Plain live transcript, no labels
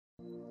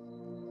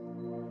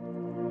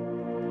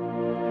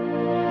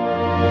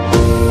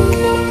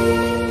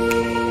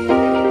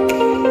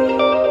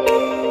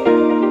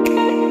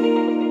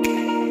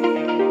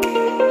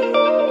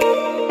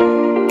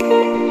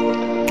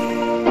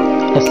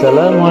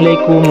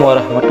Assalamualaikum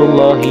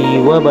warahmatullahi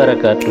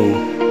wabarakatuh.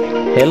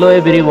 Hello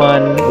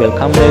everyone,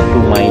 welcome back to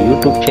my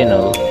YouTube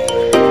channel.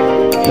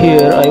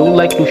 Here I would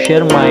like to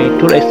share my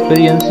tour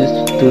experiences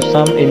to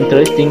some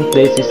interesting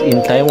places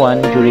in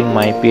Taiwan during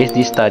my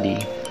Ph.D. study.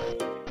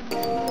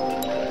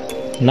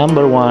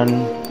 Number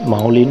 1.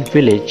 Maolin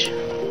Village.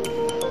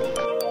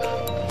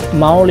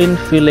 Maolin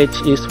Village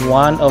is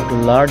one of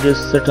the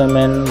largest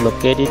settlements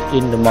located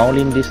in the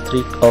Maolin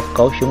district of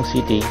Kaohsiung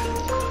City.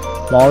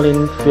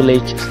 Maolin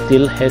Village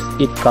still has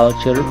its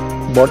culture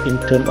both in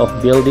terms of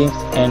buildings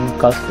and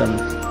customs.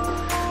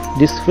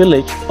 This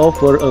village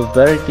offers a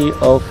variety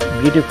of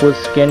beautiful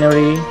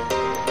scenery,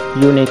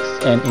 unique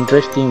and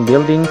interesting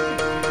buildings,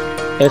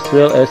 as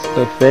well as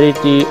a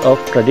variety of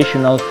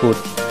traditional food.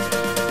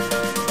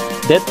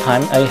 That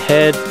time I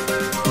had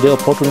the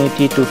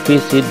opportunity to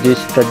visit this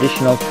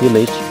traditional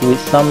village with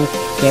some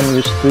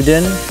KMU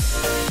students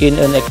in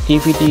an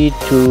activity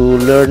to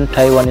learn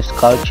Taiwanese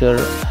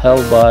culture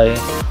held by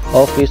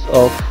Office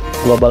of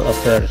Global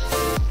Affairs.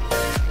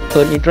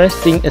 An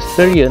interesting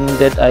experience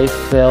that I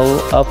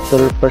felt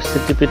after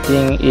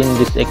participating in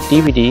this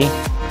activity,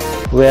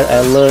 where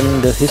I learned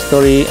the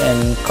history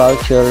and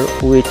culture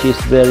which is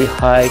very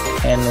high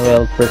and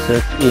well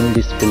preserved in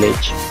this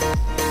village.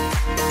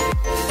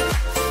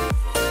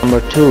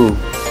 Number 2.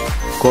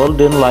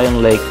 Golden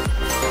Lion Lake.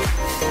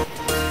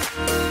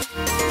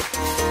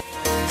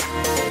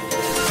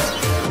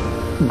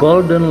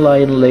 Golden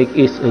Lion Lake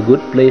is a good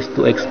place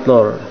to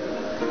explore.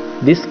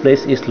 This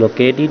place is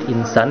located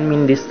in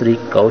Sanmin District,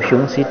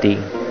 Kaohsiung City.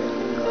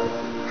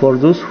 For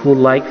those who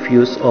like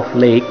views of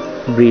lake,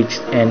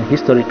 bridge and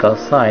historical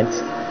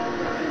sites,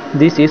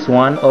 this is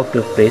one of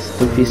the places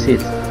to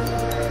visit.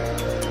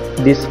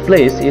 This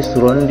place is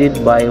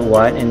surrounded by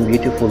wide and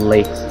beautiful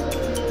lakes.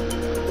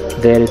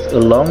 There is a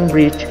long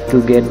bridge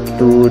to get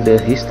to the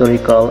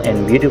historical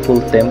and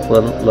beautiful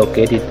temple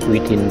located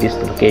within this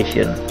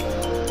location.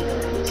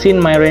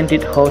 Since my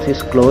rented house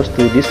is close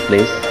to this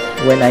place,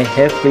 when I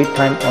have free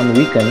time on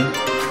weekend,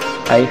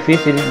 I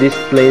visit this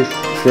place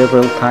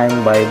several times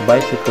by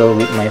bicycle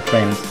with my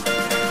friends.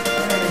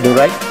 The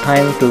right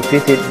time to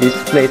visit this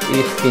place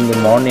is in the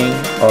morning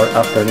or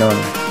afternoon.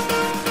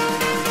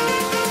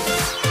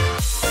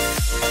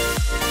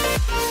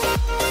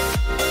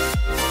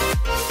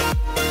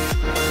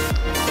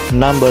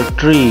 Number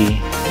 3.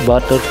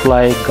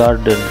 Butterfly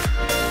Garden.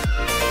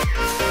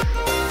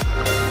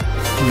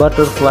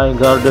 Butterfly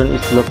Garden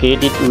is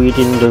located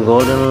within the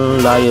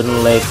Golden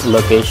Lion Lake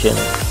location.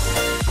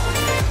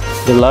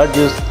 The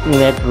largest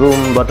net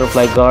room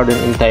butterfly garden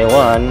in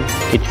Taiwan,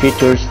 it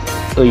features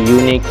a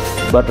unique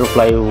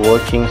butterfly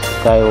watching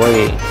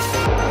skyway.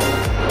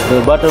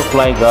 The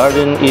butterfly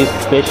garden is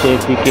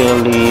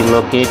specifically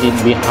located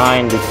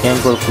behind the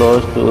temple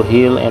close to a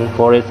hill and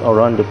forest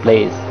around the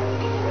place.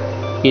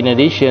 In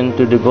addition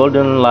to the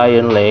Golden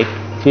Lion Lake,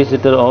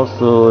 visitors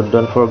also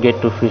don't forget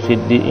to visit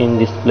in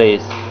this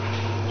place.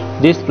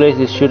 This place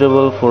is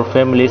suitable for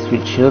families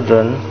with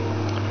children.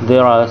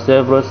 There are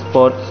several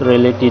spots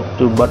related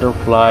to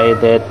butterfly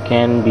that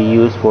can be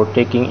used for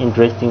taking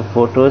interesting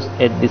photos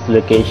at this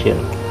location.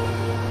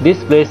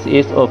 This place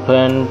is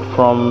open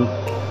from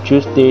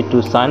Tuesday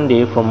to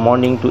Sunday from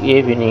morning to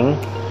evening.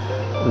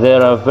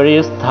 There are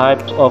various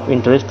types of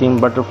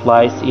interesting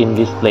butterflies in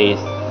this place.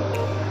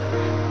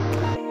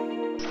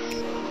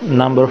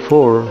 Number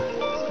 4.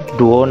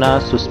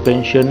 Duona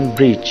Suspension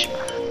Bridge.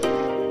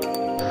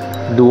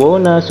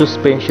 Duona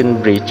Suspension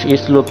Bridge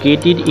is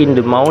located in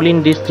the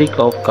Maolin district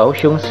of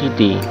Kaohsiung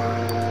City.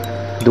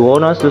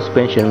 Duona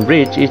Suspension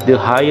Bridge is the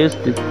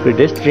highest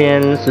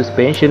pedestrian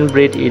suspension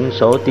bridge in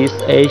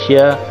Southeast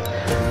Asia,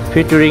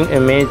 featuring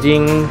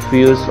amazing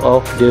views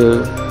of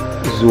the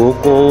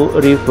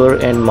Zuoko River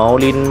and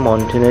Maolin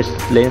mountainous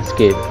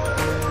landscape.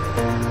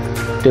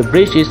 The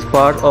bridge is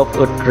part of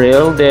a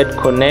trail that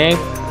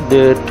connects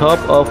the top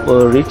of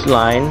a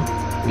ridgeline,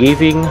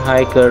 giving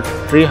hikers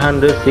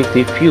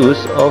 360 views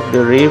of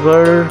the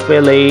river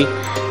valley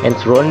and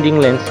surrounding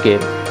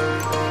landscape.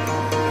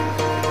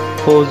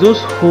 For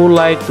those who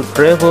like to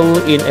travel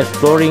in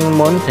exploring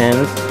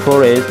mountains,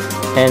 forests,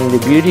 and the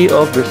beauty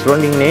of the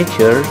surrounding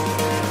nature,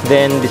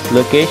 then this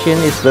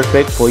location is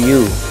perfect for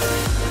you.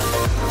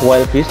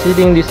 While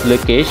visiting this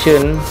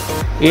location,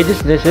 it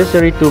is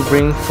necessary to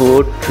bring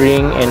food,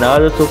 drink, and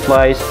other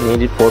supplies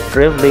needed for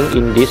traveling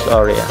in this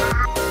area.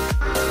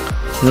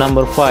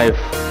 Number 5.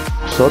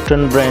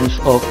 Southern Branch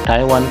of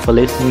Taiwan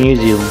Palace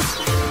Museum.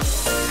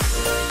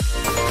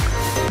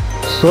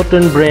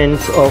 Southern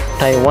Branch of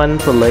Taiwan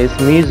Palace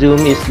Museum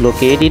is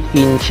located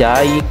in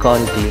Chiayi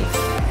County.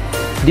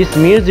 This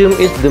museum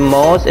is the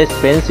most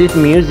expensive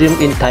museum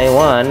in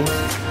Taiwan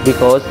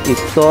because it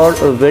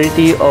stores a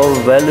variety of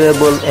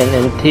valuable and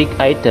antique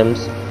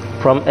items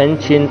from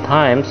ancient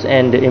times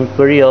and the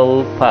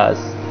imperial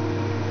past.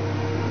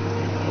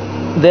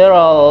 There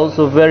are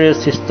also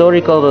various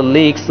historical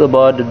relics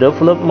about the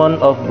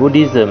development of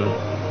Buddhism.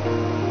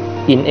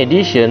 In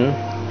addition,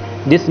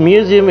 This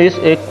museum is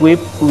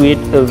equipped with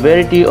a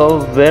variety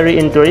of very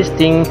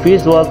interesting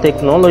visual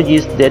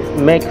technologies that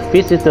make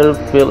visitors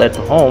feel at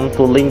home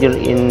to linger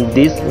in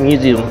this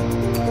museum.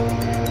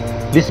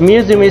 This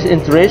museum is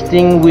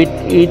interesting with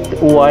its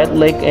wide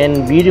lake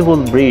and beautiful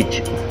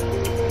bridge.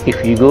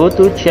 If you go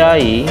to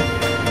Chiayi,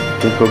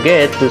 don't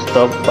forget to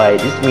stop by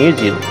this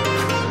museum.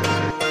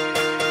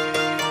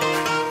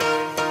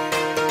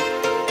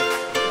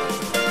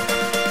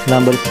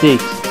 Number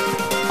 6.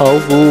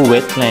 Augu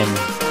Wetland.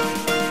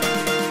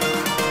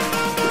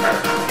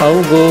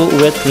 Augu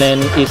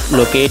Wetland is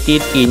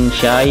located in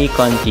Chiayi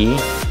County.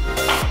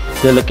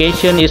 The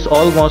location is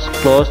almost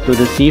close to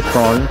the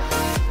seafront.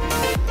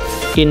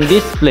 In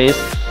this place,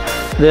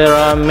 there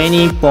are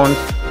many ponds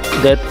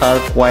that are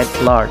quite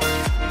large.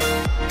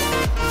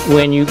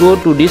 When you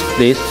go to this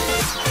place,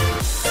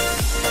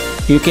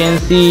 you can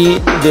see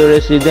the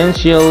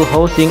residential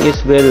housing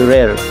is very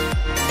rare.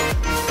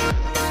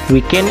 We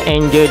can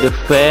enjoy the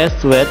vast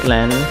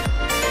wetland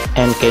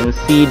and can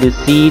see the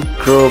sea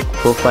through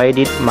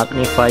provided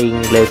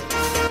magnifying glass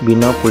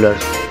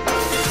binoculars.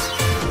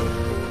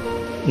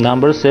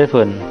 Number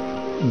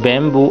 7.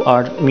 Bamboo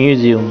Art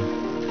Museum.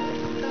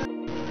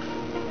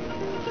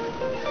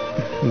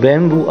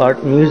 Bamboo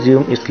Art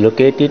Museum is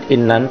located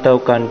in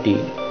Nantao County.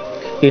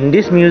 In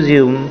this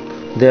museum,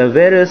 there are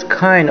various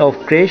kinds of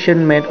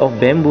creations made of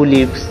bamboo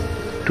leaves,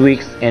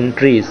 twigs, and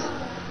trees.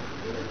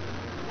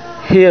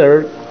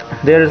 Here,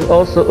 there is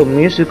also a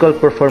musical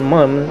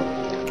performance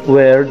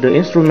where the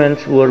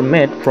instruments were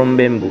made from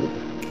bamboo.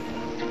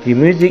 The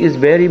music is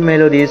very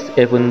melodious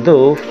even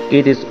though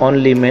it is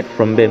only made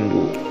from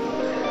bamboo.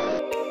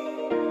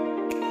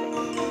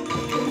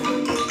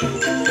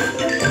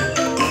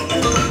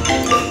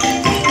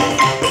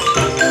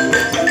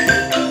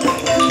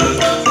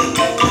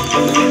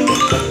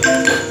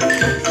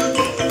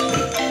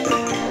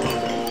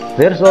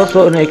 There is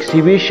also an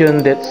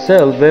exhibition that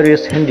sells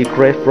various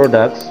handicraft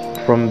products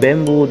from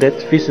bamboo that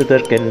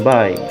visitors can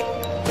buy.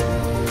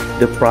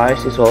 The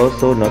price is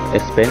also not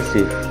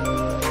expensive.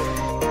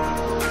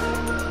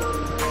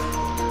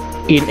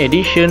 In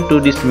addition to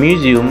this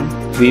museum,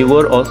 we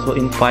were also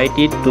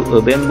invited to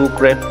a bamboo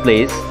craft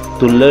place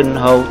to learn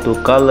how to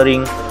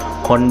coloring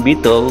horn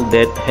beetle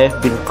that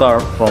have been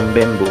carved from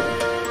bamboo.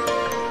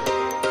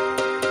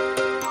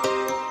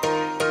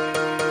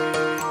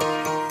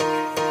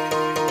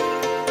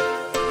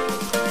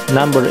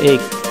 Number 8.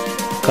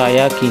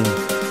 Kayaking.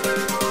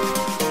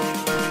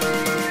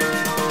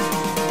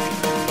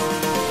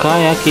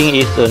 Kayaking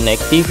is an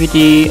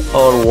activity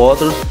or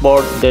water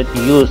sport that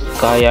uses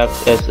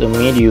kayaks as a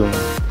medium.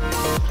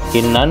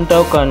 In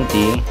Nantao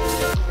County,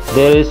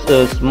 there is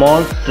a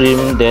small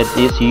stream that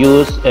is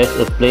used as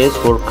a place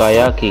for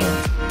kayaking.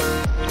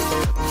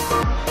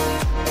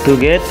 To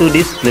get to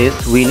this place,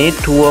 we need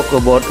to walk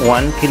about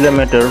 1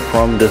 kilometer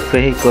from the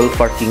vehicle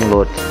parking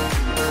lot.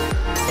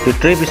 The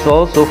trip is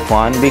also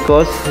fun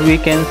because we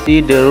can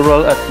see the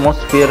rural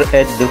atmosphere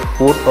at the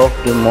foot of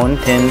the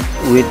mountains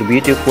with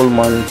beautiful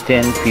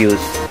mountain views.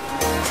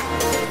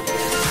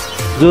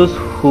 Those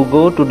who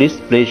go to this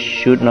place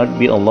should not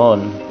be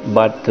alone,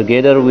 but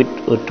together with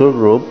a tour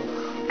group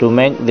to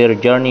make their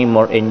journey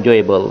more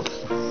enjoyable.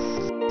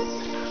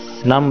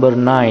 Number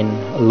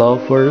 9.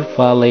 Lower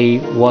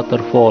Valley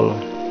Waterfall.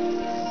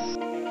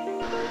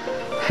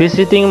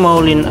 Visiting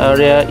Maulin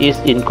area is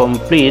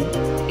incomplete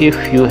if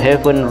you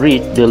haven't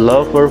reached the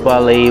Lower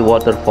Valley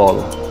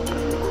Waterfall.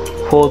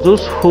 For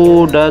those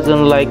who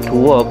doesn't like to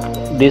walk,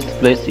 this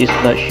place is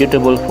not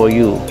suitable for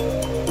you.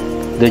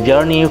 The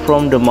journey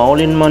from the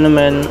Maulin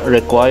Monument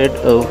required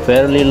a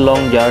fairly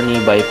long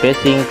journey by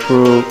passing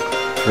through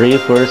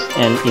rivers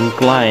and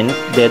inclines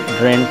that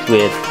drain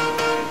sweat.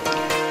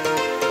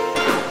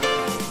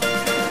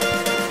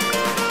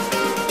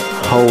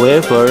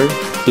 However,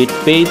 it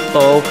pays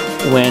off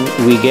when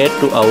we get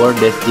to our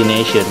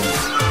destination.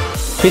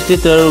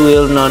 Visitors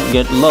will not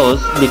get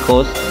lost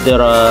because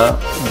there are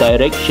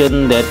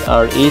directions that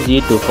are easy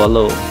to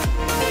follow.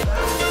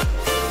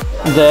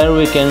 There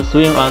we can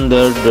swim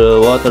under the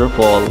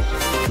waterfall.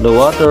 The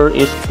water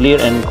is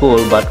clear and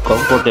cool but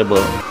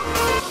comfortable.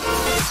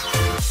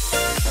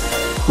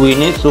 We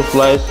need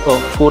supplies of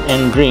food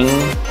and drink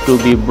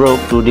to be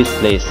brought to this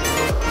place.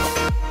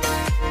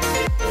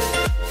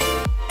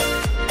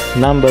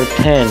 Number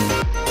 10.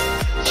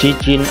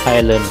 Chijin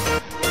Island.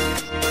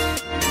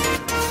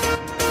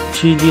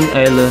 Chijin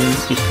Island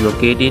is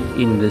located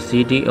in the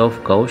city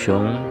of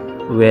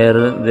Kaohsiung,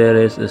 where there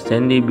is a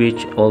sandy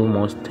beach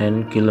almost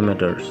 10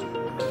 kilometers.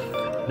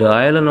 The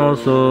island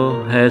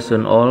also has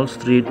an old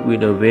street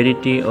with a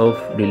variety of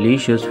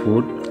delicious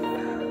food,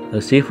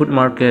 a seafood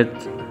market,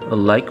 a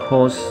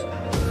lighthouse,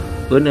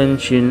 an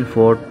ancient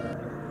fort,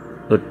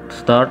 a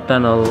star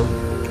tunnel,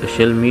 a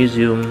shell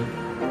museum,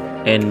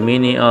 and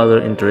many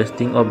other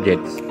interesting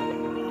objects.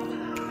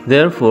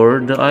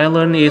 Therefore, the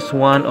island is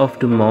one of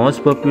the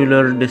most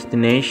popular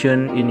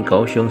destinations in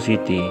Kaohsiung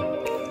City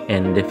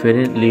and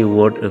definitely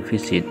worth a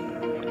visit.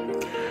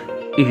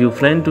 If you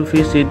plan to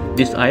visit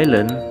this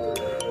island,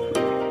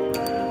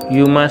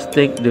 you must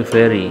take the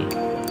ferry.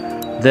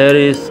 There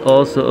is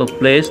also a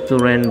place to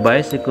rent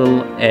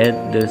bicycle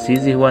at the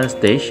Sizihuan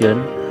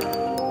station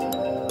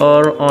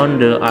or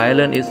on the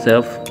island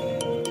itself.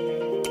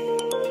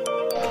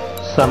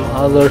 Some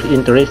other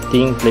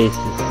interesting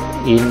places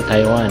in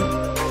Taiwan: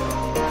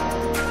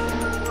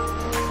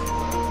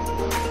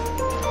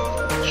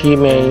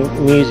 Chimay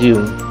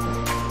Museum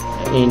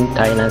in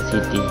Tainan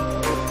City,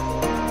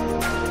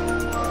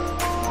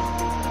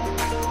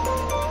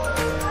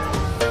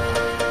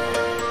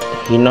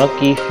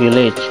 Hinoki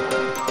Village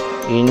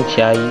in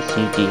Chiayi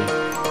City,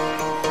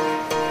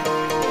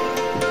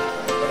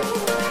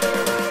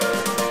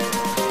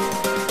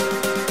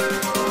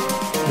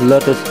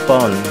 Lotus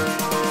Pond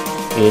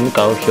in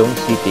Kaohsiung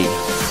City,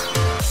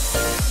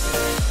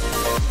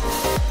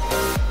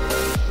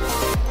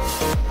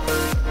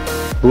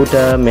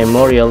 Buddha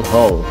Memorial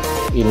Hall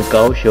in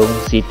Kaohsiung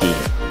City,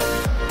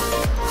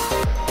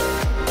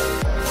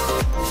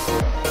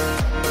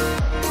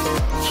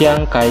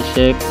 Chiang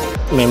Kai-shek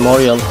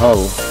Memorial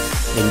Hall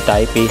in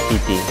Taipei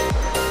City,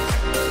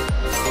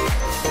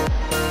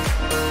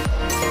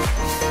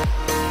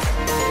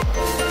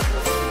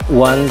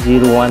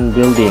 (101)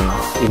 building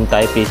in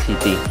Taipei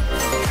City,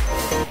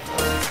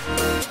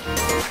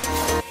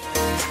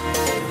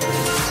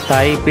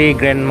 Taipei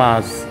Grand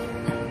Mass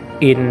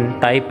in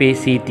Taipei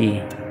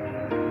City,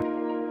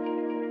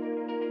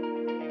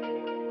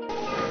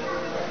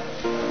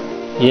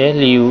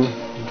 Yeliu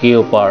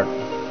Geopark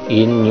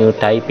in New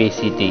Taipei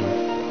City,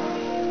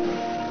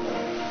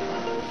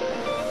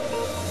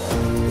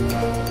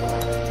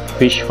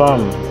 Fish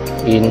Farm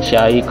in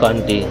Chiayi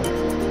County.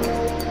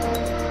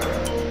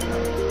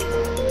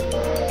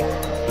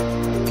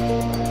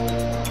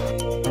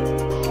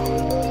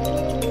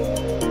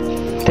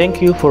 Thank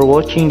you for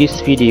watching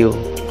this video.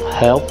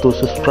 Help to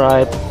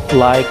subscribe,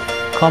 like,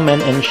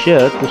 comment and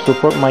share to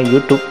support my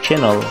YouTube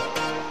channel.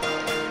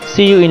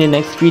 See you in the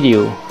next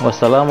video.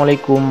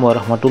 Wassalamualaikum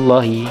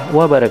warahmatullahi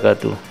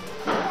wabarakatuh.